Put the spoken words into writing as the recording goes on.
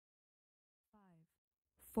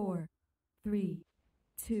4, 3,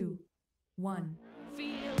 2, 1.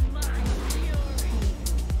 Feel my fury.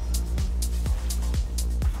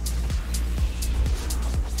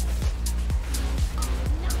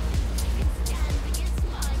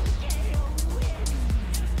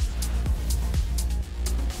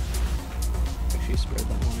 Actually spread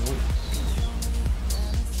that one once.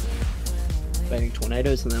 Baiting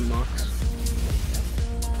tornadoes and then marks.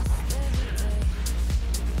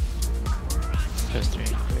 Just 3.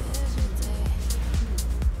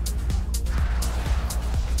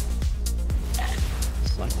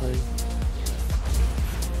 Slightly.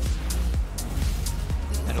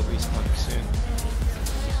 That'll be spawning soon.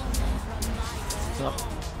 Stop.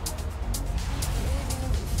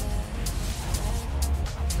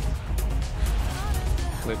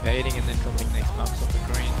 We're baiting and then dropping next marks off the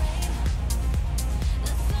green.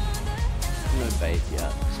 No bait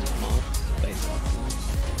yet, just marks. Bait marks.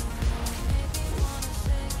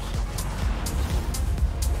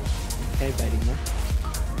 Okay, baiting there.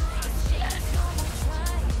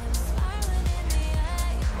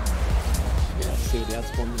 Let's see what the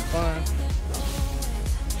outspawn in 5.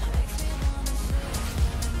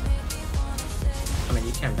 I mean,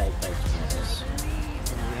 you can bait tornadoes.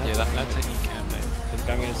 Yeah, that's it, you can bait.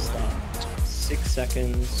 I'm going to start 6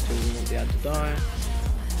 seconds till we want the ad to die.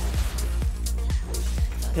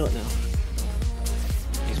 Kill it now.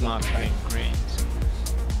 He's marked green, green.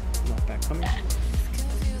 Knockback coming.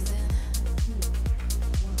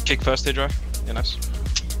 Kick first, they drive. Yeah, nice.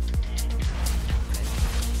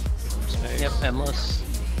 Space. Yep, endless.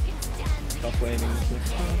 Stop waving this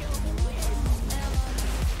next time.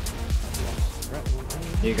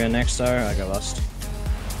 You go next, sir. I go last.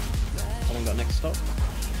 Someone got next stop.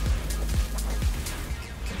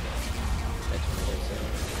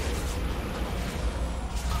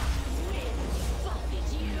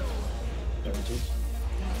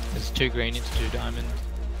 There's 2 green into 2 diamond.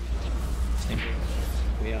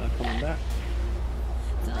 We are coming back.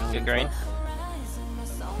 Good green.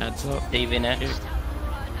 Adds up. Stevie next.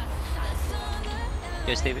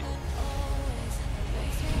 Go Stevie.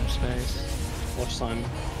 More space. Watch Simon.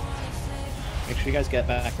 Make sure you guys get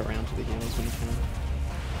back around to the healers when you can.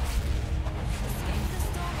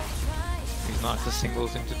 He's marked the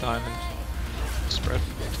singles into diamond. Spread.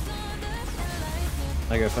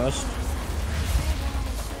 I go first.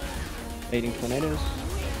 Baiting tornadoes.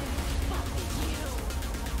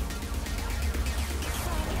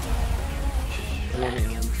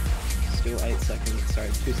 Still 8 seconds. Sorry,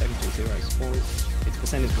 2 seconds to 0 spawns. Its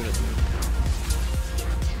percent is good at the moment.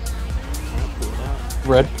 Alright, pull it out.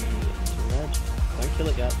 Red. Red. Don't kill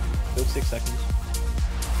it yet. Still 6 seconds.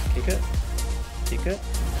 Kick it. Kick it.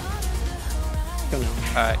 Kill now.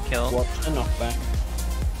 Alright, kill. Watch the knockback.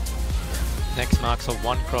 Next marks are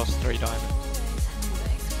 1 cross 3 diamond.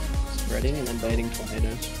 Spreading and then baiting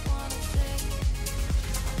tornadoes.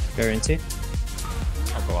 Go into.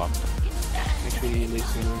 I'll go up. Make sure you leave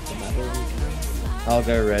some room for metal when you can. I'll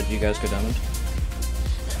go red. You guys go diamond.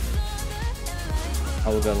 I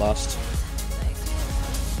will go last.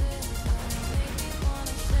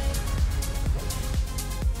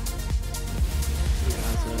 You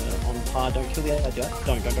guys are on par. Don't kill the edge yet.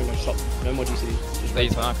 Don't. Stop. No more GCD. Just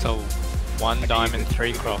These wait. marks are 1 diamond,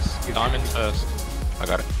 3 cross. Diamond first. I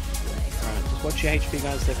got it. Alright, just watch your HP,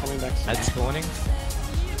 guys. They're coming back soon. Add spawning.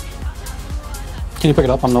 Can you pick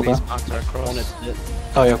it up? I'm not there. These marks are across. On it.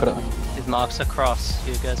 Oh yeah, I've got it. His marks across.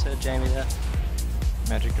 You guys heard Jamie there.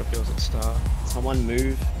 Magic drop yours at star. Someone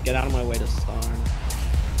move. Get out of my way to star.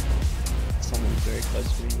 Someone's very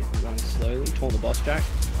close to me. If I'm going slowly. Taunt the boss jack.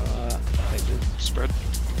 They did. Spread.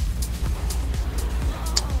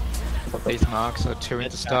 These marks are 2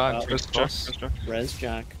 into star and 3 First jack. cross. First jack. Res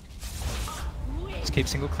jack. Just keep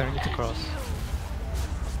single clearing it to cross.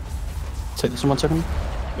 Take this in 1 second.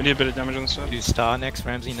 We need a bit of damage on the side. Do star next,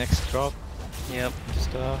 Ramsey next drop. Yep. Into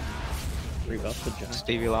star. Rebuff for jack.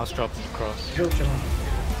 Stevie last drop into cross.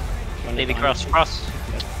 Stevie cross. Cross.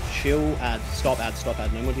 Chill, add. Stop, add.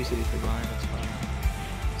 No more GCD. Fine, that's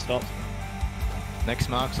fine. Stop. Next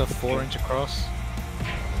marks are 4 into cross.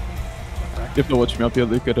 You have to watch me up here,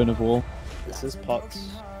 Luke. I don't have wall. This is pots.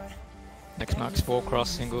 Next marks 4 cross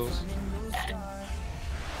singles.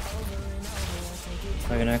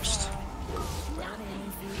 I go next.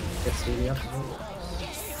 Get Stevie up.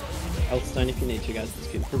 Health stone if you need to, guys.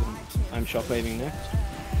 Just keep improving. I'm shockwaving next.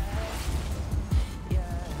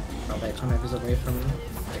 I'll bait tornadoes away from you.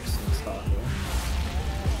 Excellent start here.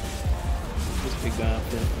 This big guy up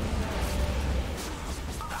there.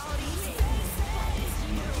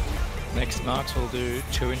 Next marks will do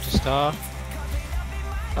 2 into star.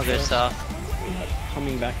 I'll go star.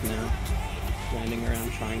 Coming back now. landing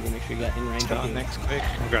around triangle. Make sure you get in range. Turn next quick.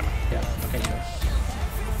 I'm going. Yeah, okay, sure.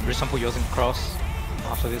 Resample using cross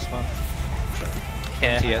after this one.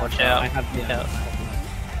 Yeah, watch out. I have the Yeah.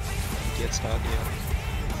 Get started, yeah.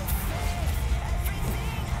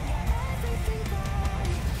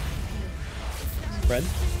 Spread.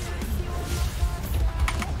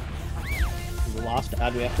 The last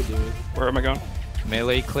ad we have to do. Where am I going?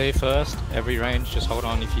 Melee clear first, every range, just hold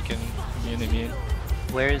on if you can immune.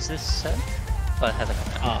 Where is this set? Oh, I haven't.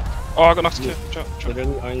 Oh, I got knocked too. Jump.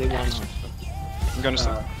 Literally only one. I'm going to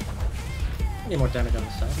start. Need more damage on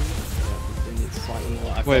the side.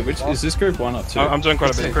 Wait, which is this group 1 up 2? I'm doing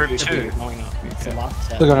quite a bit. Group 2. It's the last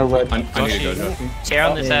set. They're gonna red. I need to go, Josh. Tear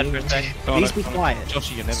on this ad for a sec. Please be quiet.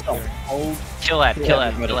 Joshie, you're never Stop. clearing. Hold. Kill ad.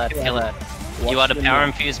 You are to power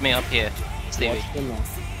infuse me up here, Stevie. Watch them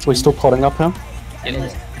off. We still potting up here? Yeah,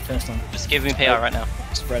 First one. just give me PR right now.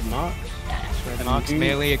 Spread mark. Spread Marks mark.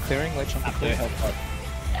 melee are clearing, let's jump After clear. help up.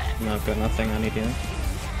 No, I've got nothing. I need healing.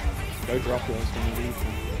 Go drop yours when you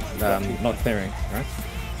leave. Not clearing, right?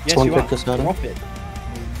 Yes, one you are. quick to start him. Drop it.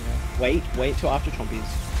 Wait till after Chompies.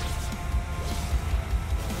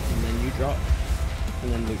 And then you drop.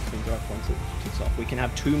 And then Luke can drop once it ticks off. We can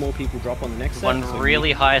have 2 more people drop on the next set. One so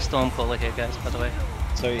really high storm caller here, guys, by the way.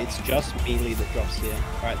 So it's just melee that drops here.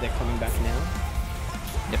 Alright, they're coming back now.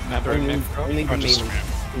 Yep, Mabber and Mab. Only the I'll just melee.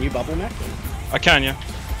 Can you bubble Mac? I can, yeah.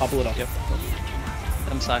 Bubble it off. Yep.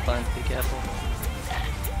 I'm cycling, be careful.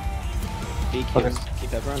 Be kills.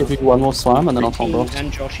 Keep everyone Give you off. one more slime and then I'll hold Ricky off.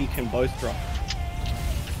 and Joshie can both drop.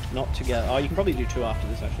 Not together. Oh, you can probably do 2 after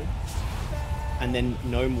this actually. And then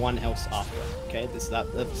no one else after. Okay, that's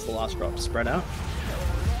the last drop. Spread out.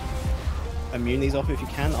 Immune these off if you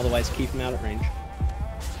can, otherwise keep them out at range.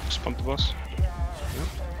 Just pump the boss.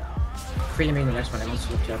 Freely main the next one. I want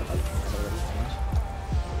to look the other one.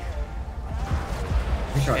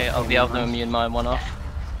 Okay, I'll be able to immune my one off.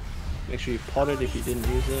 Make sure you pot it if you didn't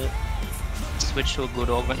use it. Switch to a good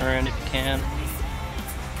augment around if you can.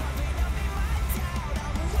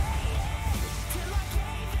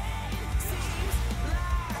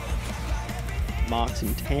 Marks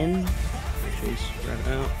in 10. Make sure you spread it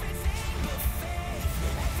out.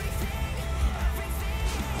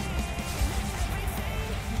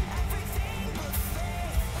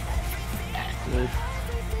 Good.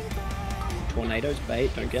 Tornadoes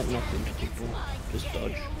bait, don't get knocked into people. Just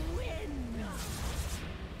dodge.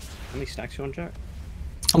 How many stacks you on, Jack?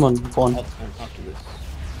 I'm on 1. After this.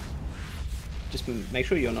 Just make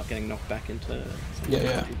sure you're not getting knocked back into...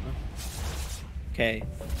 Yeah. Okay,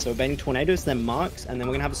 so we're baiting tornadoes, then marks, and then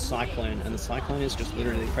we're gonna have a cyclone, and the cyclone is just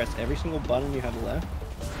literally press every single button you have left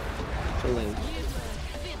to live.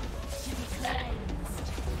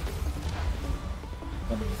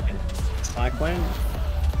 Cyclone,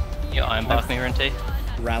 Yeah, Iron Bark me Renti.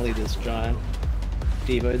 rally this giant.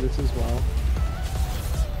 Devo this as well.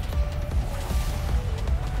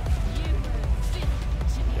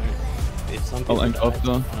 If something I'll end up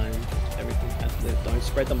though. everything has to live. Don't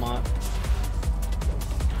spread the mark.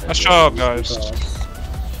 Nice job, guys.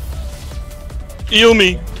 Heal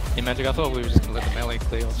me! Yeah, Magic, I thought we were just gonna let the melee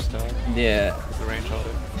clear off start. Yeah. The range holder.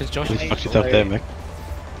 Because Josh Please fucked fuck yourself there, Mick.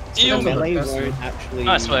 So the melee won't actually...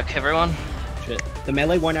 Nice work, everyone. Shit. The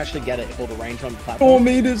melee won't actually get it for the range on the platform. 4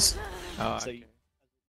 meters! Oh, So okay.